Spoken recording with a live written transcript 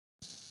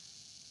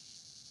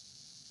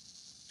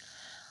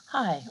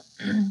Hi,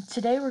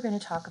 today we're going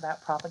to talk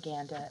about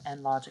propaganda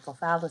and logical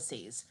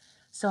fallacies.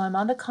 So I'm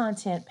on the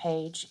content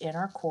page in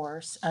our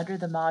course under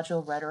the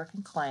module Rhetoric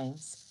and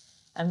Claims.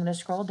 I'm going to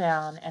scroll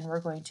down and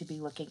we're going to be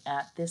looking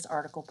at this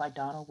article by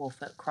Donna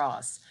Woolfolk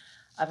Cross.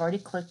 I've already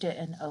clicked it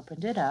and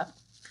opened it up.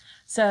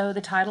 So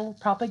the title,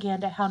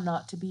 Propaganda, How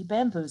Not to Be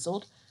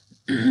Bamboozled.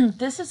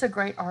 This is a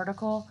great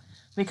article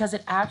because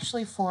it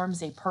actually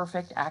forms a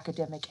perfect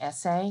academic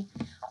essay.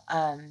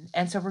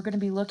 And so we're going to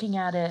be looking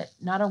at it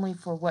not only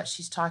for what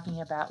she's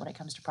talking about when it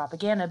comes to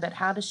propaganda, but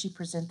how does she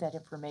present that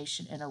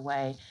information in a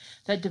way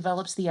that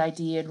develops the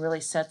idea and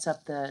really sets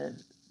up the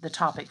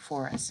topic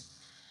for us.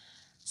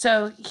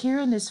 So here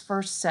in this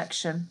first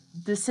section,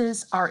 this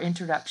is our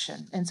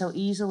introduction. And so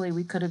easily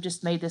we could have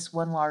just made this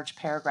one large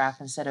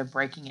paragraph instead of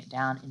breaking it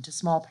down into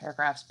small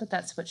paragraphs, but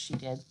that's what she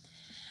did.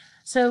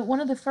 So one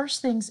of the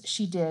first things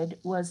she did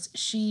was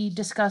she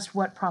discussed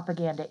what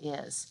propaganda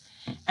is.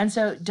 And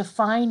so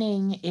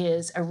defining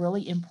is a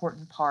really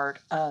important part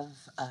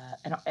of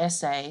an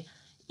essay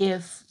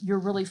if you're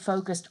really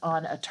focused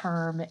on a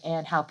term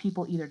and how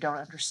people either don't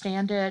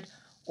understand it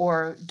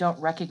or don't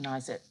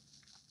recognize it.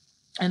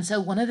 And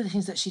so one of the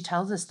things that she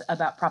tells us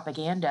about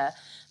propaganda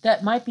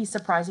that might be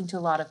surprising to a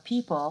lot of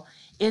people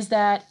is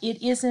that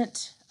it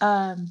isn't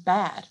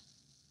bad.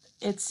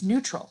 It's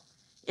neutral.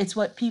 It's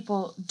what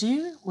people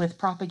do with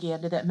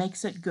propaganda that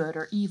makes it good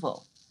or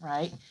evil,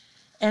 right?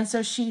 And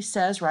so she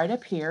says right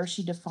up here,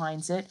 she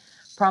defines it,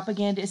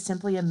 propaganda is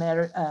simply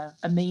a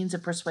means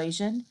of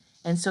persuasion,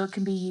 and so it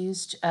can be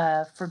used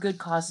for good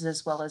causes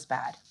as well as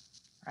bad,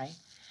 right?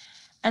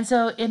 And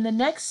so in the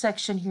next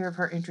section here of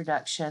her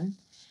introduction,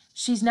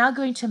 she's now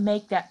going to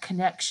make that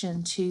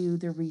connection to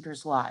the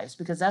readers' lives,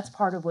 because that's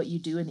part of what you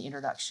do in the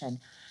introduction.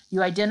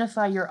 You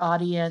identify your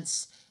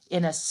audience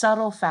in a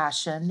subtle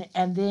fashion,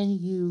 and then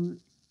you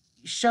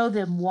show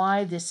them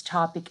why this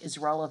topic is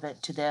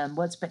relevant to them,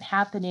 what's been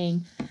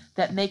happening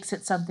that makes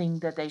it something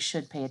that they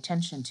should pay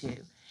attention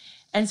to.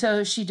 And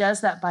so she does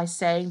that by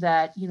saying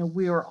that,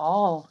 we are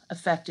all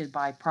affected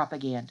by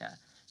propaganda.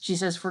 She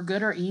says, for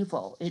good or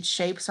evil, it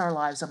shapes our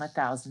lives on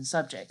 1,000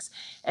 subjects.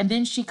 And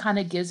then she kind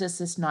of gives us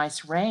this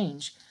nice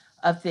range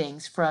of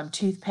things from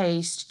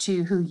toothpaste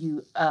to who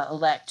you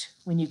elect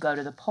when you go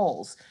to the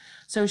polls.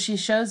 So she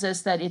shows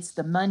us that it's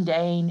the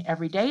mundane,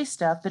 everyday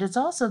stuff, but it's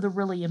also the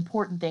really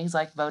important things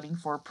like voting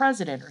for a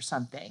president or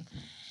something.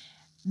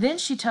 Then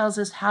she tells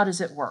us, how does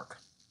it work?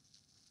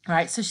 All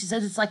right, so she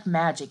says it's like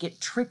magic.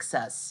 It tricks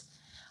us.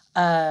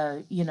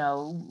 We're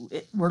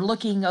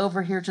looking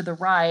over here to the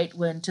right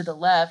when to the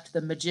left,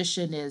 the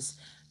magician is,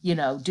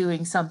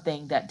 doing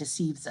something that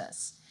deceives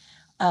us.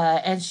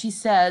 And she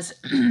says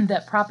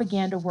that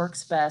propaganda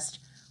works best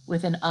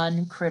with an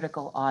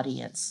uncritical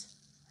audience,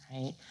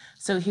 right?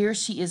 So here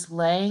she is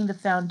laying the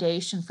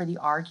foundation for the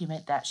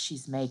argument that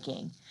she's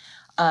making.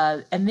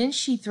 And then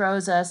she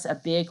throws us a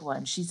big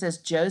one. She says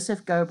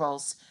Joseph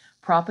Goebbels,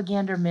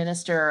 propaganda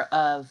minister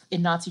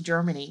in Nazi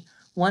Germany,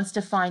 wants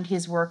to find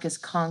his work as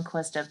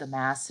conquest of the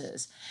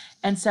masses.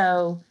 And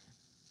so,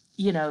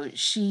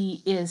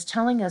 she is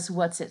telling us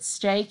what's at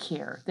stake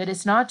here, that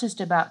it's not just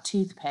about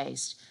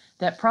toothpaste,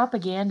 that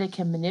propaganda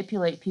can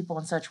manipulate people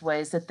in such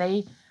ways that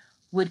they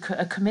would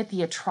commit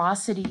the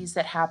atrocities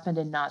that happened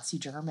in Nazi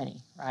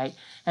Germany, right?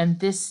 And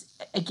this,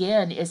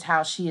 again, is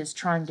how she is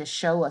trying to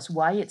show us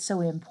why it's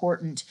so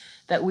important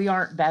that we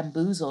aren't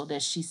bamboozled,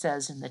 as she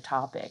says in the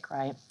topic,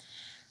 right?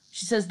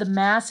 She says the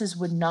masses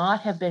would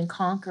not have been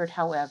conquered,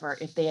 however,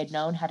 if they had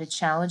known how to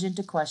challenge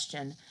into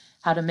question,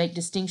 how to make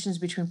distinctions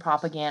between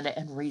propaganda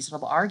and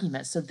reasonable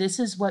arguments. So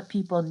this is what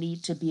people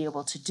need to be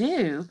able to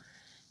do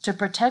to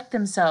protect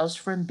themselves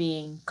from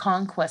being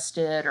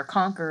conquested or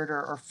conquered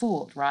or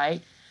fooled,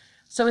 right?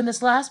 So in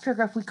this last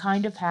paragraph, we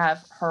kind of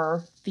have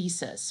her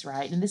thesis,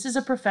 right? And this is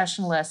a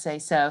professional essay.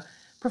 So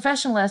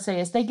professional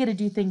essayists, they get to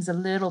do things a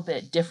little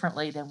bit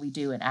differently than we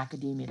do in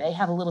academia. They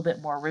have a little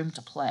bit more room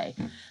to play.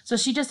 So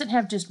she doesn't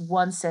have just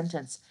one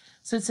sentence.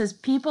 So it says,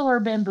 people are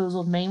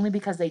bamboozled mainly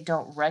because they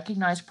don't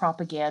recognize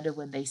propaganda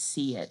when they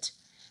see it.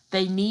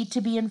 They need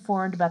to be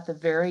informed about the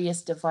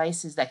various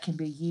devices that can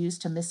be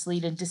used to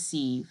mislead and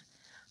deceive.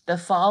 The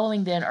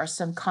following then are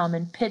some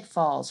common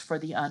pitfalls for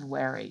the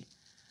unwary,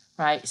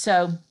 right?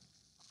 So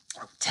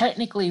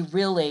technically,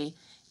 really,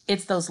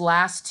 it's those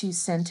last two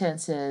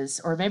sentences,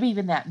 or maybe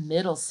even that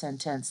middle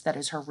sentence, that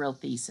is her real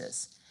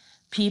thesis.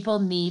 People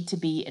need to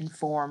be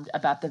informed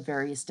about the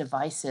various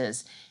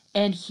devices,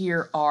 and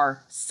here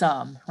are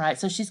some, right?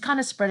 So she's kind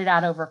of spread it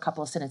out over a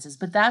couple of sentences,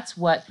 but that's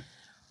what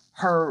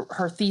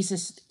her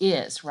thesis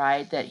is,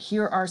 right? That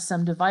here are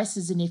some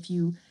devices, and if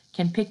you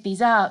can pick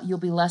these out, you'll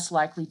be less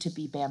likely to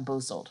be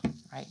bamboozled,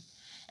 right?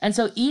 And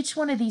so each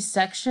one of these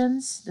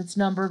sections that's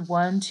numbered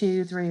 1,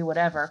 2, 3,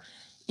 whatever,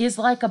 is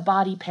like a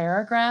body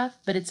paragraph,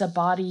 but it's a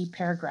body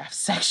paragraph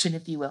section,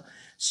 if you will.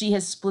 She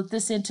has split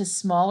this into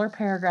smaller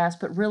paragraphs,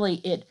 but really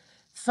it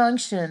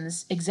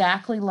functions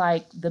exactly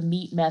like the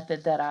MEAT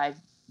method that I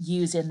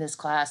use in this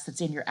class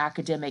that's in your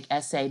academic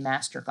essay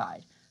master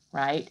guide,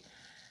 right?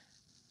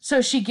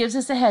 So she gives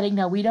us a heading.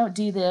 Now, we don't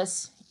do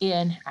this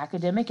in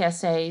academic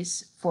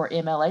essays for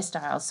MLA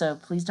style. So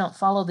please don't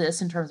follow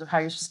this in terms of how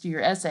you're supposed to do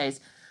your essays.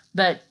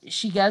 But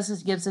she gives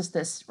us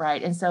this,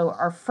 right? And so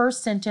our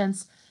first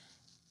sentence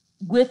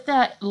with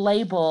that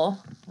label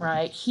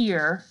right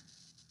here,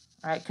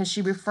 right, because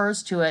she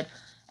refers to it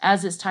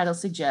as its title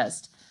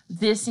suggests,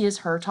 this is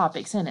her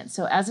topic sentence.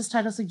 So as its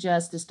title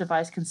suggests, this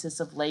device consists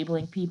of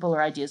labeling people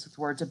or ideas with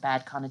words of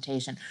bad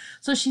connotation.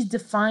 So she's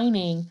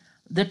defining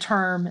the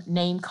term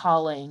name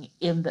calling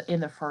in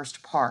the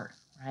first part,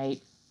 right?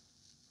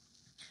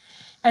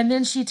 And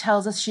then she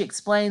tells us, she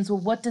explains, well,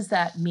 what does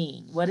that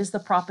mean? What is the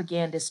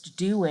propagandist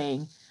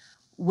doing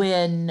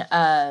when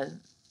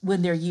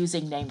they're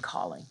using name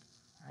calling,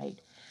 right?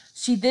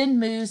 She then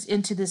moves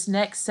into this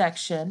next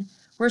section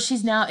where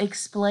she's now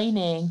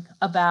explaining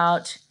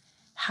about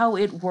how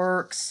it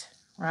works,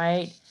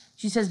 right?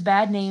 She says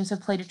bad names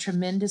have played a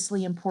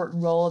tremendously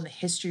important role in the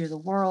history of the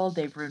world.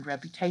 They've ruined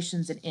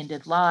reputations and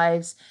ended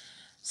lives.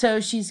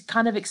 So she's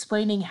kind of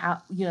explaining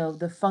how,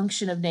 the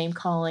function of name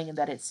calling and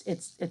that it's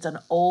an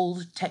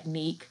old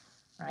technique,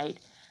 right?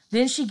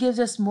 Then she gives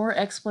us more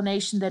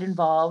explanation that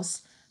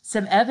involves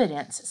some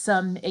evidence,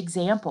 some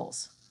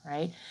examples,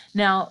 right?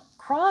 Now,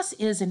 Cross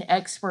is an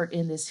expert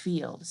in this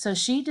field, so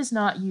she does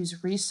not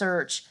use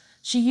research.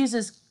 She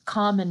uses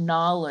common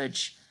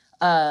knowledge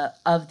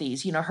of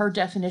these. Her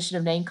definition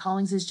of name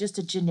callings is just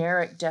a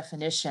generic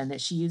definition that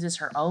she uses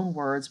her own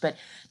words, but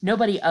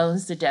nobody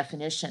owns the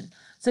definition.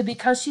 So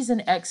because she's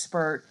an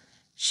expert,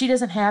 she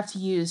doesn't have to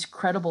use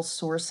credible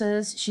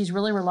sources. She's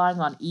really relying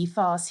on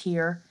ethos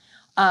here.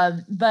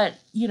 But,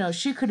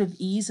 she could have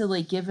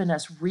easily given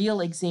us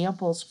real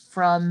examples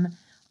from,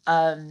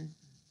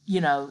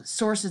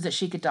 sources that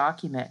she could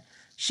document.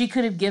 She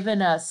could have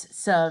given us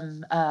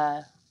some,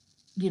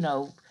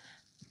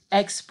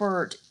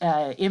 expert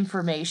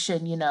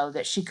information,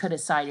 that she could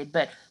have cited.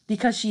 But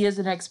because she is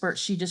an expert,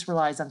 she just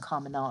relies on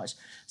common knowledge.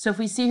 So if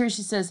we see here,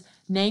 she says,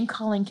 name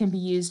calling can be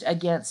used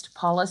against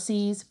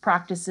policies,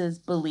 practices,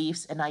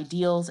 beliefs, and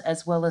ideals,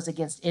 as well as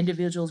against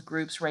individuals,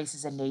 groups,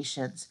 races, and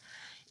nations.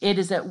 It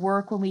is at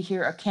work when we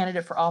hear a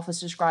candidate for office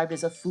described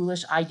as a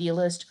foolish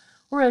idealist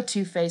or a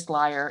two-faced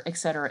liar,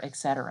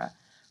 etc.,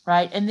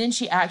 right? And then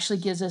she actually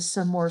gives us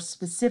some more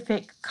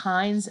specific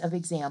kinds of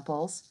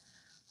examples,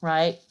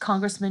 right?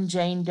 Congresswoman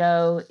Jane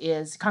Doe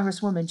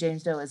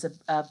is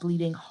a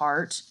bleeding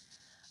heart,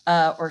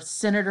 or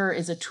senator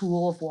is a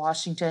tool of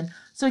Washington.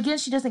 So again,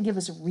 she doesn't give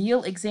us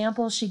real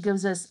examples. She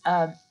gives us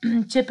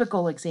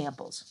typical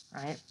examples,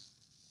 right?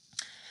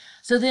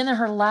 So then in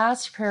her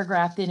last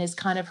paragraph then is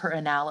kind of her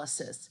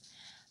analysis.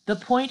 The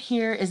point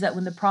here is that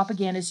when the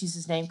propagandist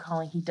uses name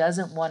calling, he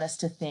doesn't want us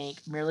to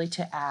think, merely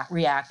to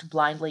react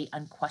blindly,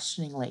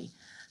 unquestioningly.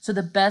 So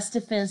the best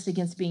defense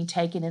against being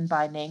taken in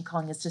by name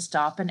calling is to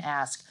stop and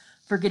ask,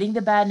 forgetting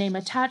the bad name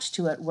attached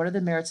to it, what are the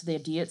merits of the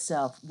idea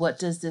itself? What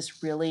does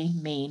this really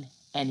mean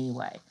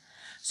anyway?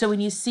 So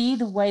when you see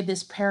the way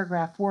this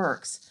paragraph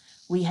works,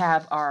 we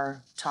have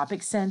our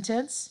topic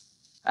sentence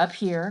up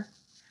here.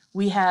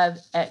 We have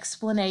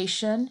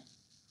explanation,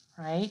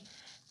 right?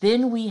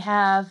 Then we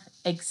have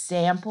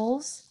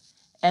examples.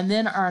 And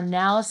then our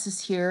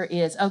analysis here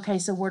is, okay,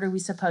 so what are we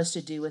supposed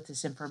to do with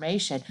this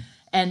information?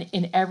 And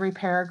in every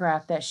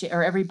paragraph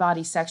or every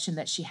body section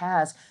that she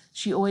has,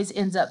 she always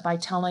ends up by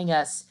telling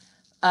us,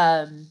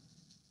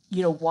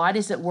 why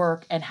does it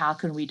work and how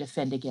can we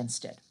defend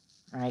against it,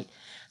 right?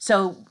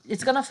 So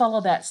it's going to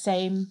follow that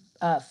same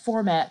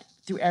format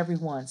through every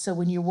one. So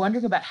when you're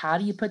wondering about how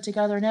do you put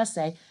together an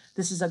essay,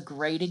 this is a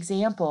great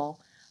example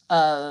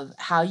of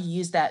how you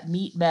use that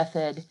MEAT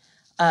method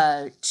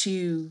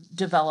to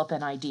develop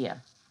an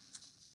idea.